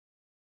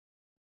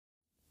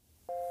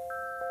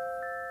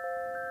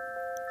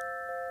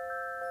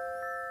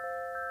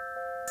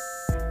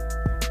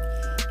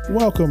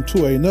Welcome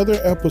to another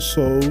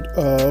episode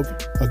of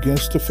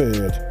Against the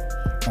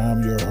Fed.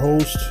 I'm your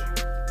host,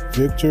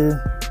 Victor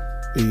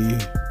E.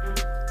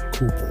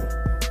 Cooper.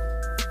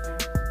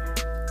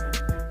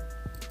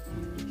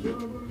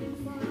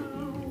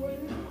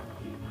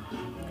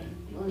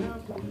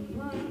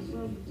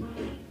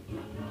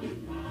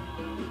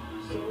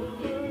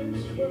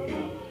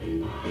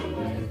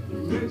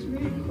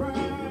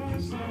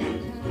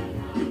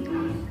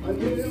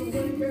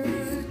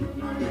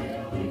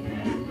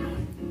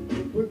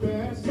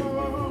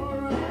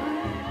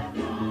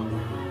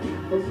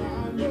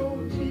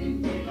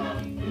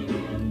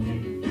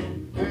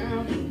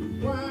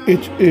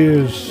 It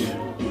is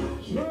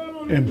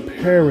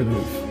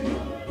imperative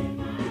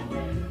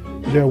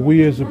that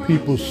we as a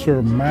people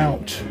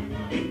surmount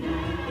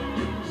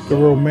the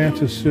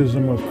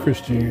romanticism of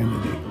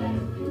Christianity.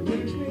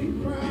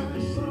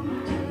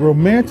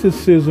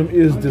 Romanticism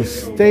is the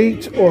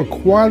state or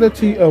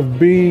quality of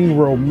being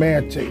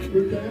romantic,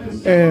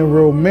 and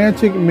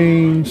romantic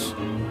means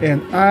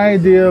an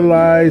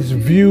idealized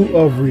view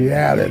of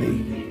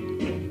reality.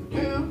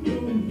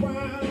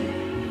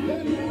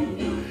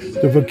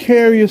 The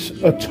vicarious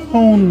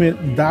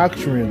atonement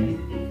doctrine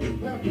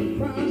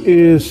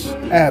is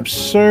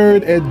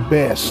absurd at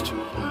best,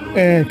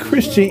 and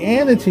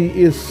Christianity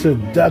is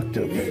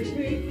seductive,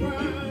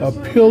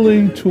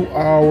 appealing to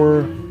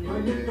our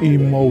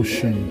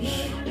emotions.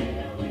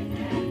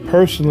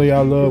 Personally,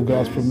 I love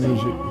gospel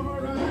music.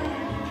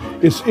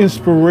 It's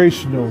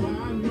inspirational,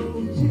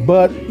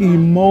 but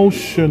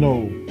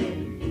emotional.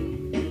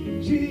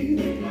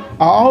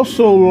 I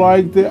also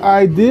like the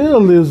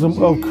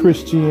idealism of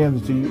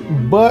Christianity,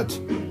 but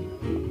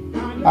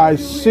I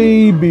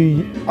see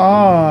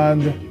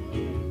beyond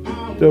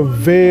the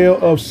veil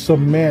of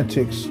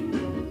semantics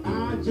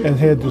and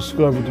had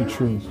discovered the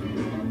truth.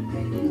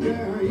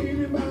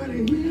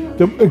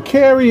 The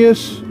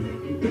vicarious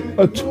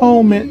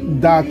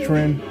atonement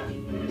doctrine,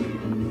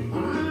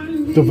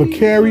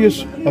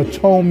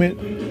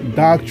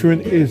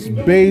 is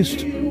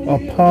based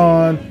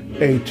upon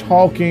a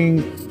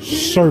talking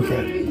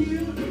serpent,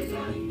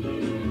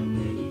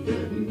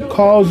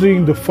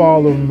 causing the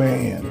fall of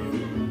man.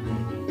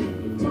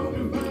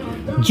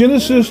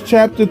 Genesis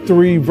chapter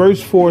 3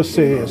 verse 4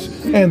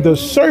 says, and the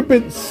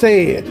serpent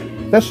said,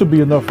 that should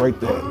be enough right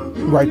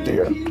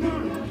there.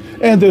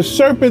 And the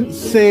serpent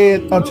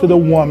said unto the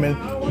woman,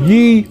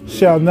 ye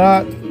shall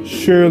not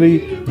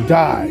surely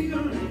die.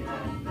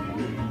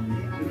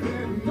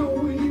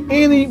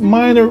 Any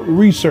minor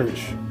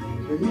research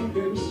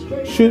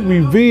should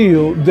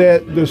reveal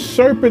that the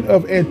serpent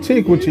of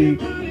antiquity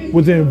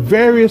within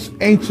various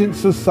ancient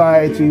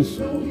societies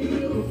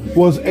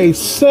was a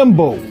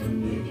symbol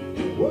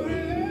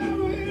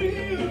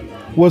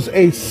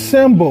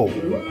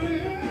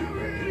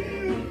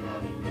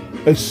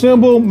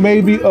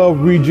maybe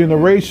of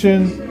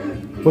regeneration,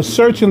 but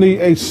certainly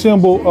a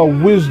symbol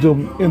of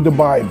wisdom in the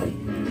Bible.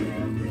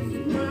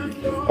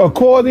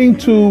 According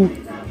to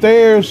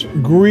Thayer's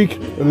Greek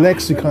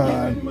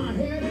lexicon,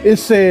 it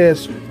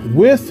says,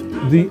 with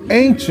the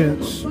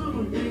ancients,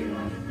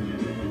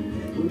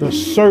 the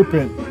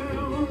serpent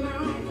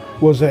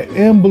was an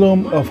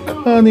emblem of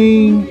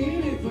cunning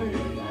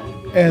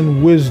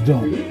and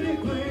wisdom.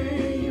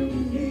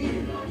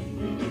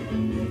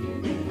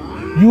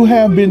 You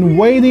have been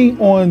waiting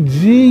on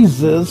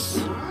Jesus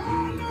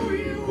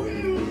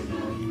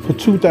for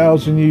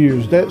 2,000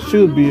 years. That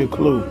should be a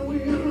clue.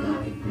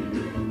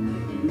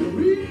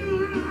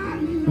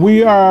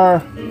 We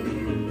are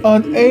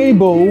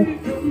unable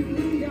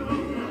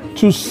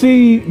to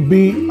see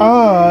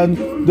beyond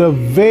the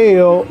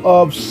veil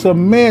of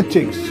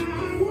semantics.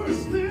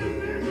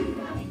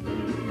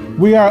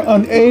 We are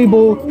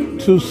unable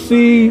to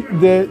see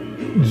that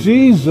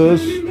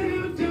Jesus,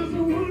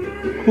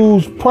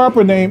 whose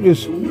proper name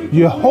is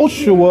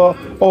Yehoshua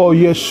or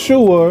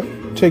Yeshua,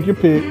 take your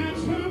pick,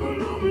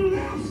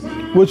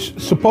 which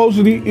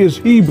supposedly is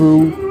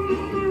Hebrew,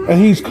 and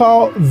he's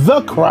called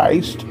the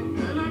Christ,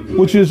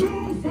 which is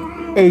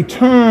a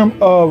term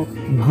of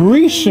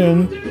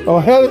Grecian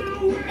or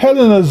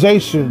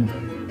Hellenization,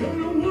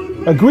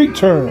 a Greek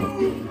term.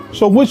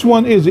 So which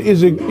one is it?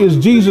 Is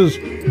Jesus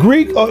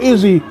Greek or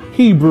is he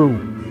Hebrew?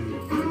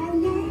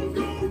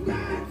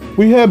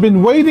 We have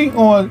been waiting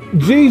on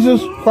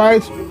Jesus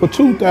Christ for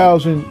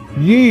 2,000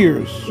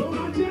 years.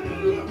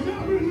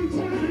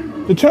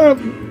 The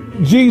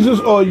term Jesus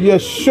or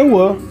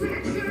Yeshua,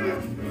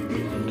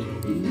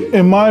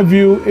 in my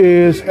view,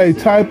 is a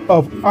type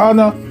of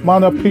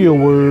onomatopoeia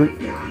word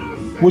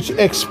which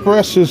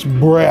expresses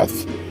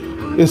breath.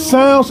 It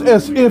sounds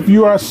as if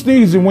you are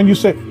sneezing when you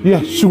say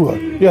Yeshua,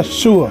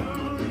 Yeshua,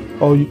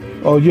 or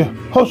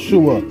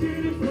Yehoshua,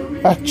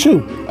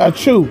 achoo,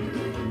 achoo.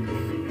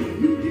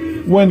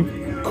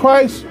 When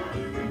Christ,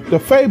 the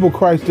fabled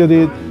Christ that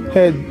it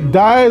had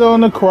died on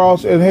the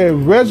cross and had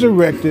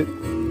resurrected,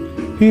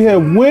 he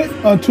had went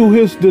unto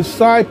his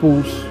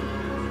disciples,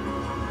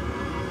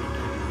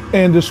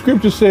 and the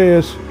scripture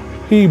says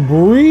he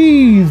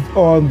breathed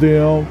on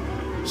them,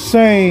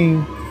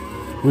 saying,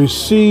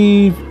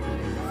 receive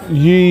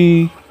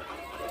ye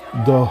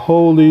the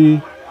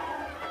Holy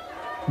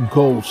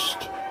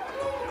Ghost.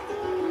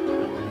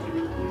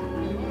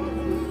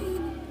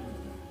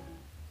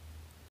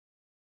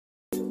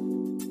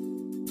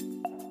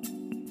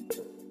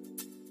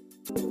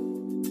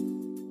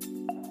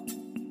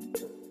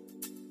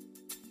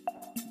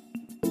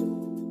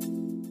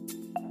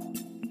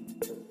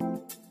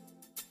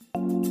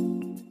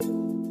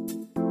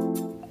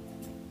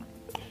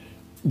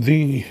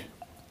 The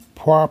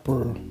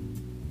proper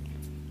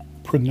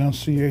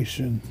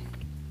pronunciation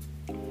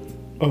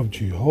of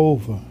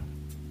Jehovah,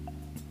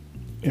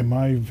 in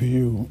my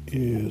view,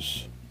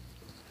 is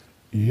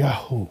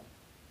Yahoo.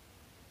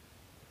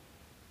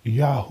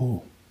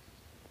 Yahoo.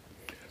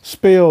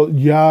 Spelled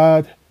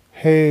Yad,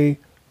 He,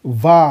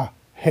 Va,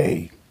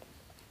 He.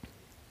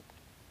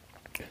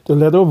 The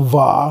letter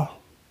Va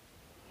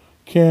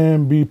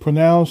can be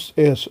pronounced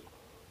as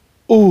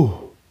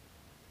U.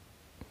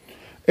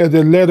 And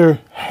the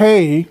letter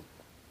He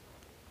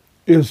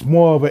is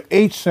more of an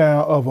H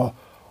sound of a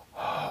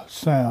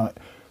sound.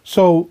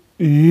 So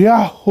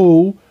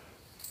Yahoo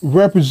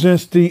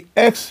represents the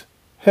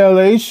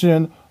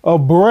exhalation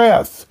of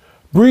breath,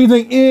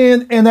 breathing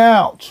in and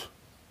out.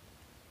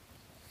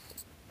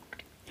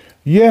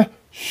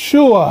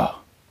 Yeshua,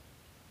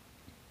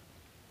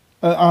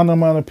 an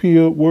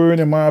onomatopoeia word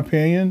in my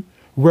opinion,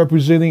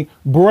 representing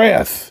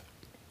breath.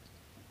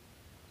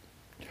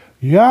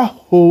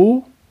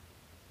 Yahoo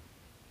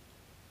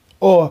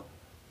or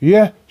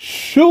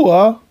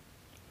Yeshua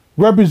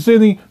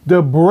representing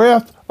the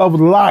breath of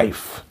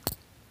life,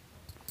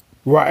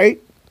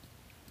 right?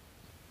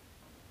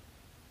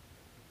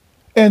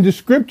 And the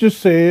scripture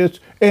says,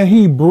 and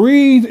he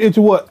breathed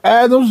into what?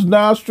 Adam's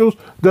nostrils,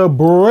 the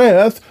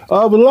breath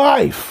of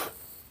life.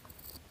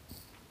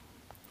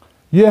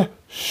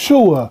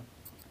 Yeshua,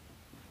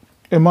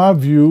 in my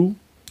view,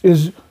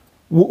 is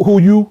who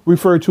you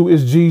refer to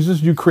as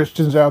Jesus, you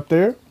Christians out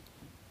there.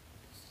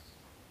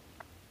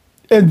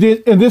 And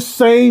this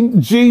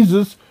same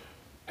Jesus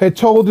had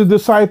told the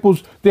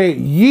disciples that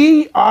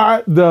ye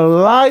are the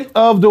light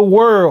of the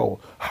world.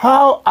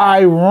 How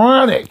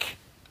ironic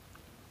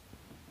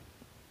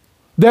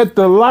that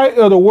the light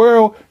of the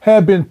world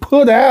had been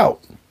put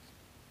out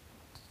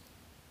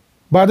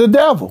by the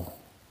devil,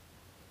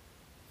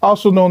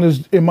 also known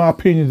as, in my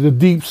opinion, the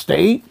deep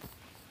state,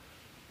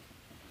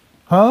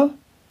 the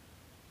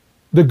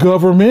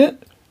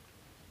government,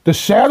 the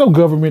shadow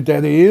government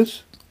that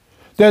is,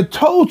 that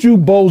told you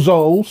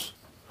bozos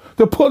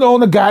to put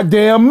on a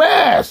goddamn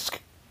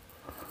mask,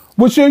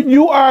 which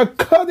you are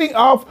cutting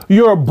off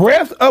your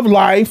breath of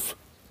life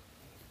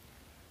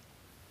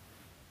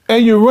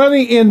and you're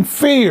running in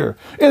fear.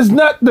 Is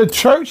not the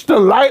church the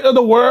light of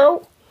the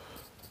world?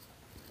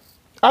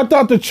 I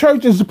thought the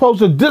church is supposed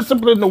to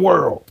discipline the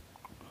world.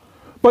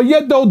 But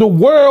yet though the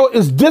world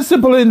is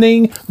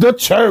disciplining the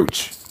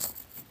church.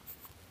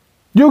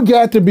 You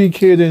got to be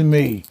kidding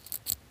me.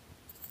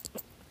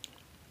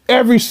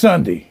 Every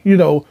Sunday, you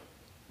know,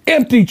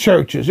 empty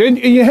churches, and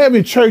you're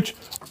having church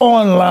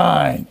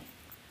online.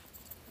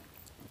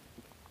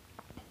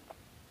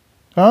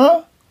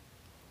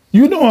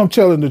 You know I'm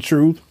telling the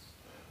truth.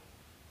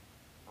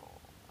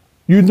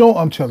 You know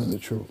I'm telling the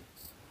truth.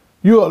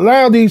 You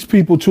allow these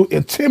people to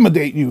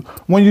intimidate you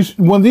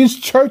when these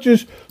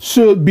churches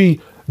should be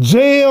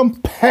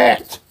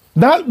jam-packed,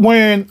 not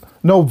wearing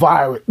no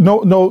virus,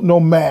 no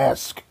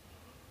mask.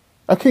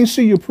 I can't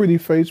see your pretty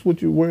face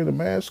with you wearing a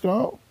mask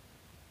on.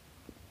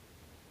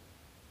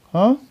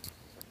 You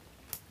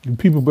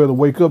people better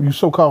wake up, you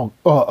so-called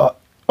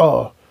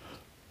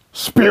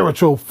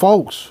spiritual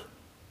folks.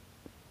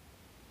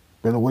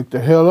 Better wake the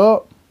hell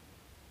up.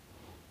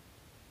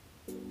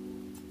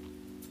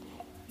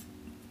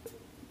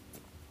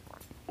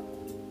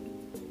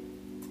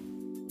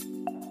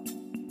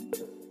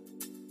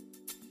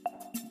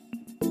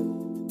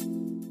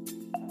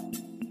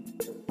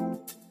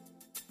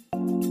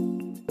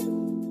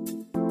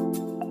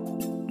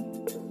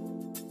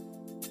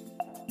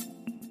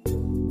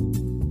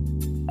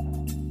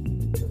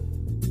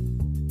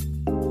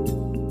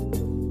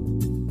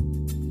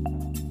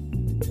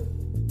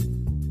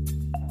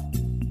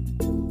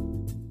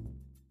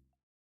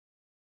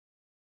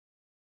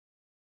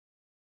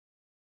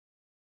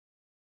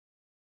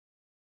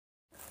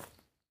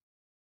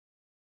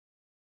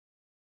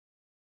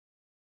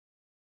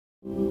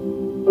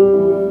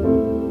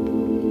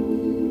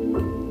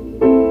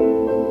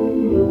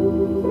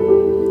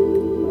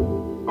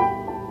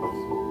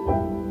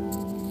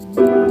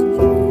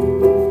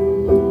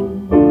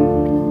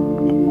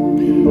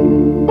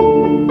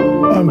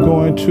 I'm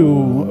going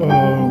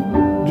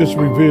to just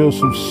reveal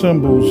some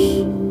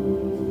symbols.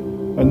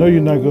 I know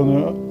you're not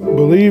going to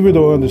believe it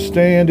or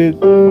understand it.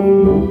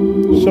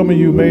 Some of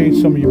you may,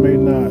 some of you may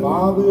not.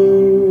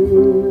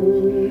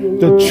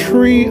 The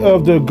tree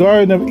of the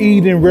Garden of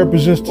Eden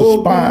represents the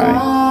spine.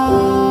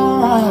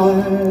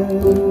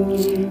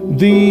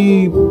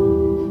 The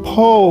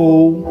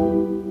pole,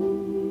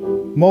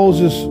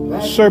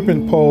 Moses'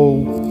 serpent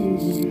pole,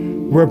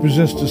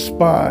 represents the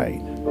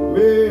spine.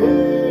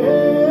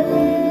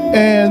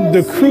 And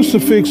the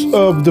crucifix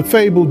of the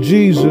fabled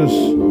Jesus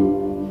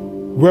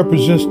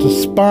represents the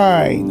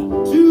spine.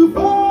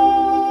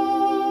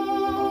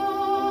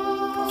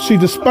 See,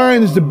 the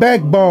spine is the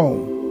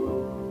backbone.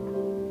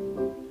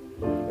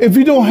 If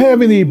you don't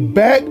have any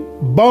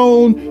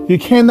backbone, you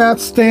cannot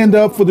stand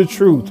up for the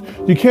truth.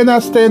 You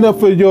cannot stand up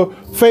for your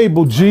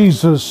fabled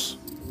Jesus.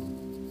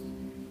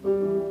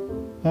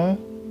 Huh?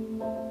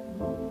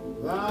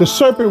 The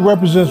serpent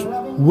represents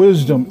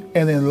wisdom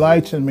and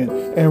enlightenment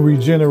and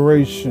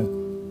regeneration.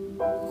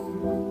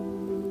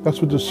 That's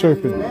what the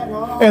serpent.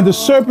 And the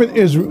serpent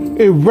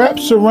it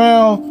wraps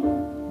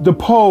around the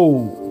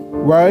pole,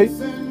 right?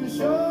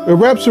 It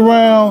wraps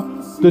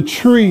around the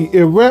tree.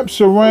 It wraps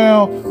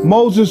around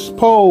Moses'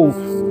 pole.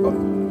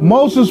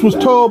 Moses was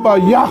told by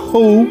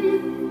Yahoo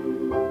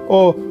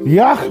or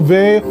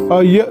Yahweh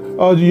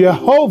or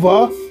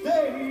Jehovah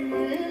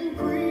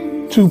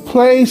to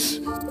place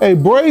a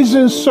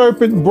brazen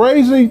serpent,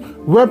 brazen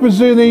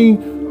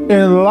representing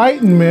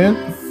enlightenment,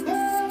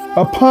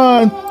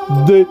 upon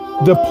the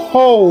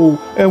pole.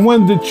 And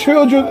when the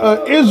children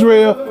of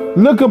Israel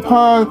look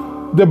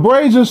upon the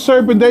brazen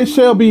serpent, they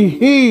shall be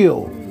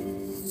healed.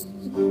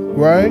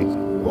 Right?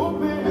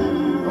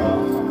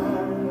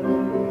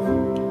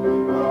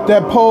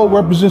 That pole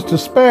represents the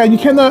spine. You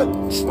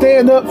cannot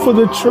stand up for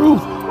the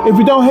truth if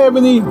you don't have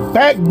any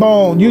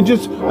backbone. You're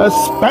just a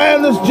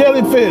spineless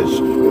jellyfish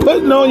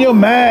putting on your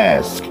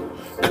mask,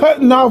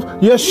 cutting off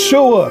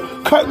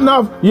Yeshua, cutting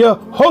off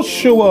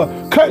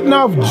Yehoshua, cutting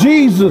off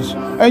Jesus,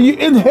 and you're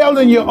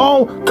inhaling your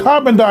own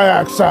carbon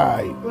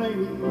dioxide.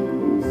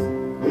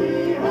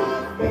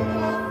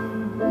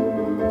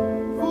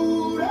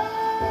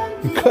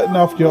 You're cutting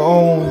off your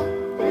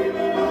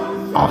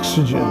own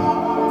oxygen.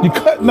 You're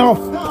cutting off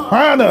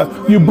prana.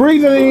 You're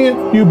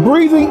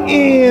breathing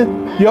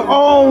in your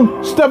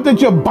own stuff that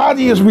your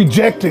body is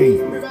rejecting.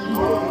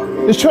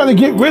 It's trying to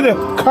get rid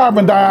of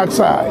carbon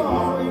dioxide.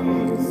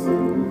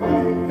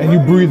 And you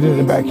breathing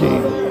it back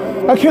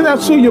in. I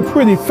cannot see your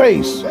pretty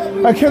face.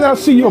 I cannot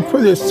see your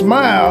pretty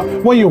smile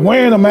when you're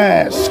wearing a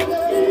mask.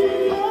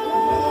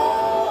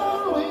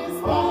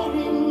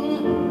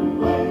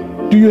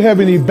 Do you have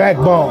any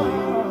backbone?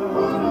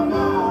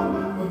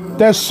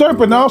 That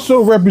serpent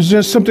also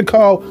represents something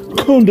called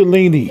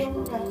Kundalini,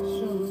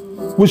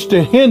 which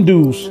the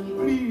Hindus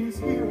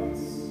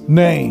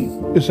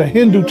name. It's a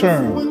Hindu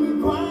term.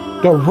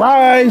 The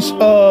rise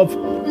of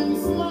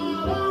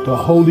the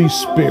Holy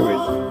Spirit.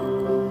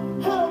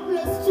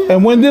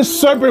 And when this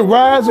serpent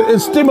rises, it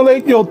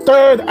stimulates your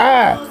third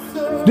eye.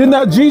 Did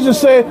not Jesus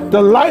say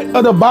the light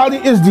of the body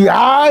is the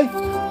eye?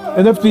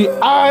 And if the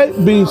eye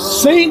be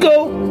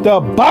single, the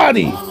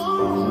body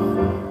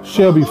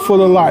shall be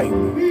full of light.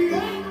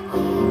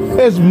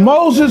 As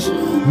Moses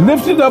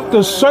lifted up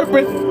the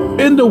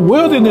serpent in the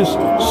wilderness,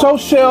 so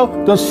shall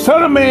the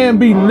Son of Man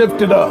be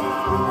lifted up.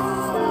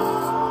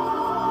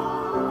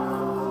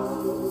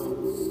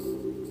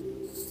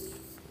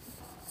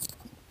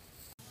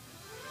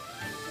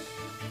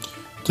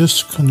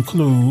 This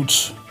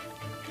concludes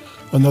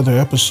another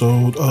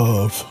episode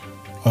of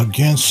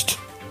Against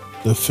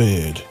the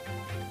Fed.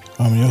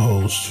 I'm your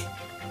host,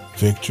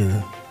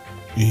 Victor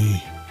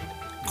E.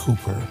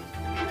 Cooper.